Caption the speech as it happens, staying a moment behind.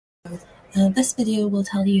This video will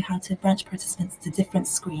tell you how to branch participants to different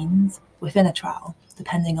screens within a trial,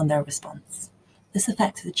 depending on their response. This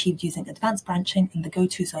effect is achieved using advanced branching in the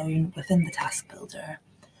go-to zone within the task builder.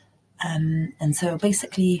 And so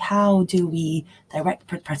basically, how do we direct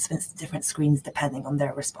participants to different screens depending on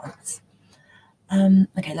their response?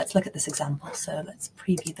 Okay, let's look at this example. So let's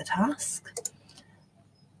preview the task.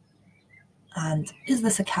 And is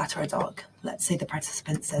this a cat or a dog? Let's say the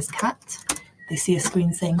participant says cat. They see a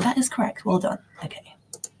screen saying, that is correct, well done. Okay.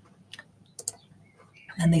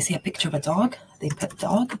 And they see a picture of a dog. They put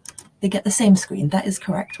dog. They get the same screen, that is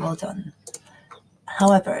correct, well done.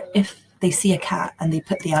 However, if they see a cat and they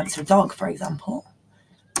put the answer dog, for example,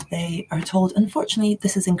 they are told, unfortunately,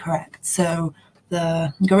 this is incorrect. So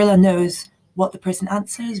the gorilla knows what the person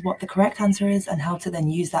answers, what the correct answer is, and how to then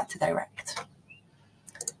use that to direct.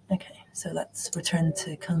 Okay. So let's return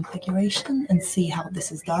to configuration and see how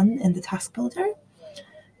this is done in the task builder.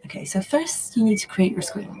 Okay, so first you need to create your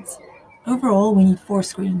screens. Overall, we need 4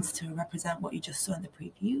 screens to represent what you just saw in the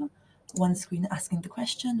preview. 1 screen asking the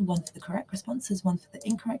question, 1 for the correct responses, 1 for the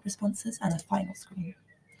incorrect responses, and a final screen.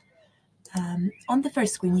 On the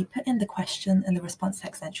first screen, you put in the question in the response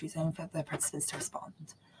text entry zone for the participants to respond.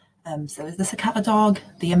 So is this a cat or dog,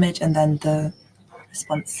 the image, and then the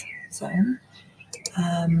response zone.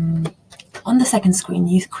 On the second screen,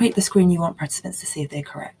 you create the screen you want participants to see if they're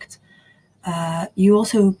correct. You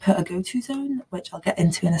also put a go-to zone, which I'll get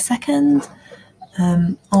into in a second.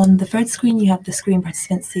 On the third screen, you have the screen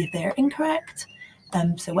participants see if they are incorrect.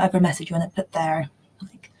 So whatever message you want to put there,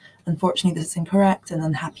 like, unfortunately this is incorrect, an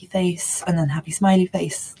unhappy face, an unhappy smiley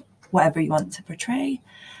face, whatever you want to portray.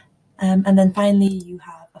 And then finally, you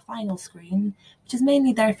have a final screen, which is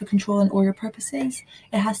mainly there for control and order purposes.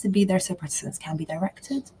 It has to be there so participants can be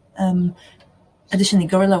directed. Additionally,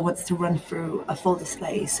 Gorilla wants to run through a full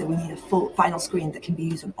display, so we need a full final screen that can be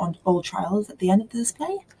used on all trials at the end of the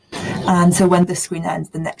display. And so when this screen ends,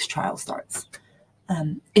 the next trial starts.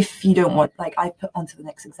 If you don't want, like I put onto the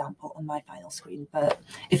next example on my final screen, but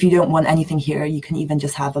if you don't want anything here, you can even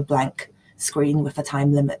just have a blank screen with a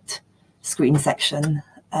time limit screen section.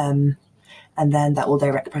 And then that will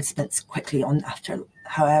direct participants quickly on after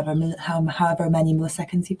however many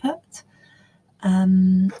milliseconds you put.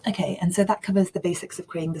 Okay, and so that covers the basics of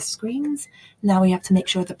creating the screens. Now we have to make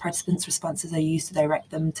sure the participants' responses are used to direct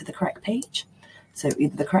them to the correct page. So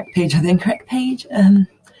either the correct page or the incorrect page. And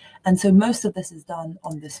so most of this is done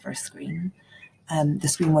on this first screen, the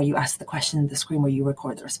screen where you ask the question, the screen where you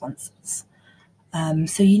record the responses.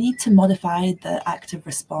 So you need to modify the active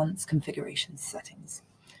response configuration settings.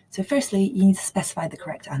 So firstly, you need to specify the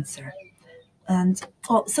correct answer. And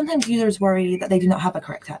well, sometimes users worry that they do not have a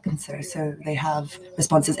correct answer, so they have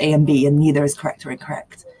responses A and B, and neither is correct or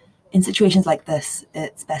incorrect. In situations like this,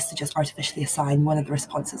 it's best to just artificially assign one of the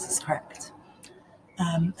responses as correct.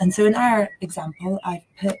 And so in our example, I've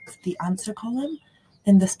put the answer column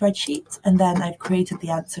in the spreadsheet, and then I've created the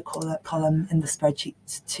answer column in the spreadsheet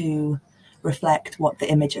to reflect what the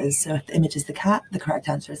image is. So if the image is the cat, the correct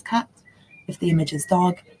answer is cat. If the image is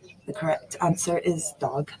dog, the correct answer is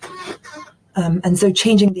dog. And so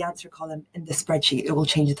changing the answer column in the spreadsheet, it will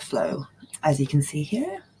change the flow, as you can see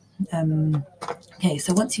here. Okay,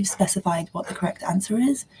 so once you've specified what the correct answer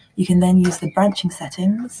is, you can then use the branching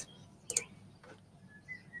settings.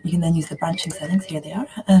 Here they are,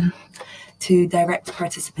 to direct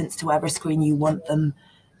participants to whatever screen you want them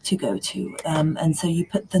to go to. And so you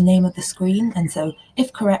put the name of the screen, and so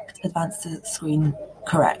if correct, advance to screen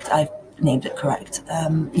correct. I've named it correct.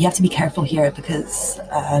 You have to be careful here because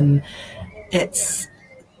it's,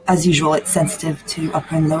 as usual, it's sensitive to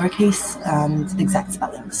upper and lowercase and exact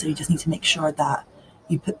spelling. So you just need to make sure that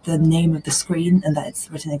you put the name of the screen and that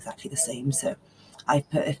it's written exactly the same. So I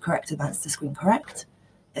put if correct, advance to screen correct.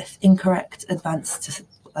 If incorrect, advance to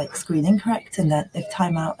screen incorrect. And then if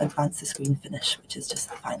timeout, advance to screen finish, which is just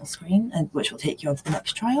the final screen, and which will take you on to the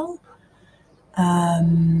next trial.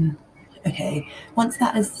 Okay, once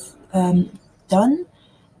that is done,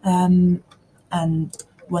 and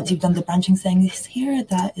once you've done the branching settings here,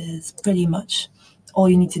 that is pretty much all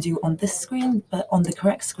you need to do on this screen. But on the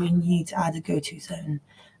correct screen, you need to add a go-to zone,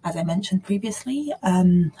 as I mentioned previously.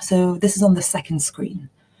 So this is on the second screen.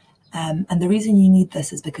 And the reason you need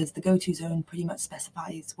this is because the go-to zone pretty much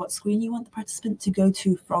specifies what screen you want the participant to go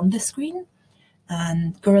to from this screen.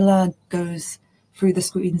 And Gorilla goes through the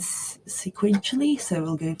screens sequentially, so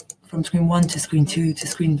we'll go from screen 1 to screen 2 to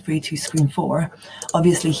screen 3 to screen 4.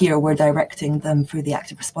 Obviously here we're directing them through the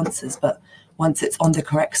active responses, but once it's on the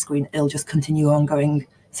correct screen, it'll just continue on going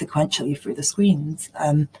sequentially through the screens.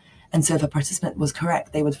 And so if a participant was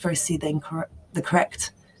correct, they would first see the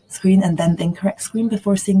correct screen and then the incorrect screen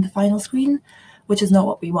before seeing the final screen, which is not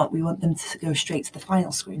what we want. We want them to go straight to the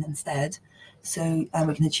final screen instead. So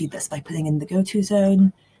we can achieve this by putting in the go-to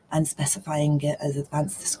zone and specifying it as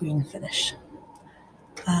advanced to screen finish.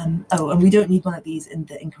 Oh, and we don't need one of these in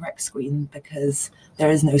the incorrect screen because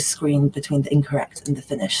there is no screen between the incorrect and the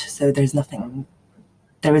finish. So there isn't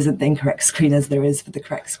the incorrect screen as there is for the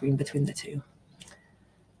correct screen between the two.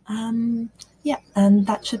 Yeah, and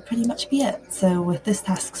that should pretty much be it. So with this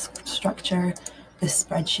task structure, this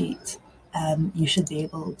spreadsheet, you should be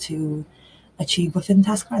able to achieve within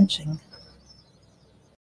task branching.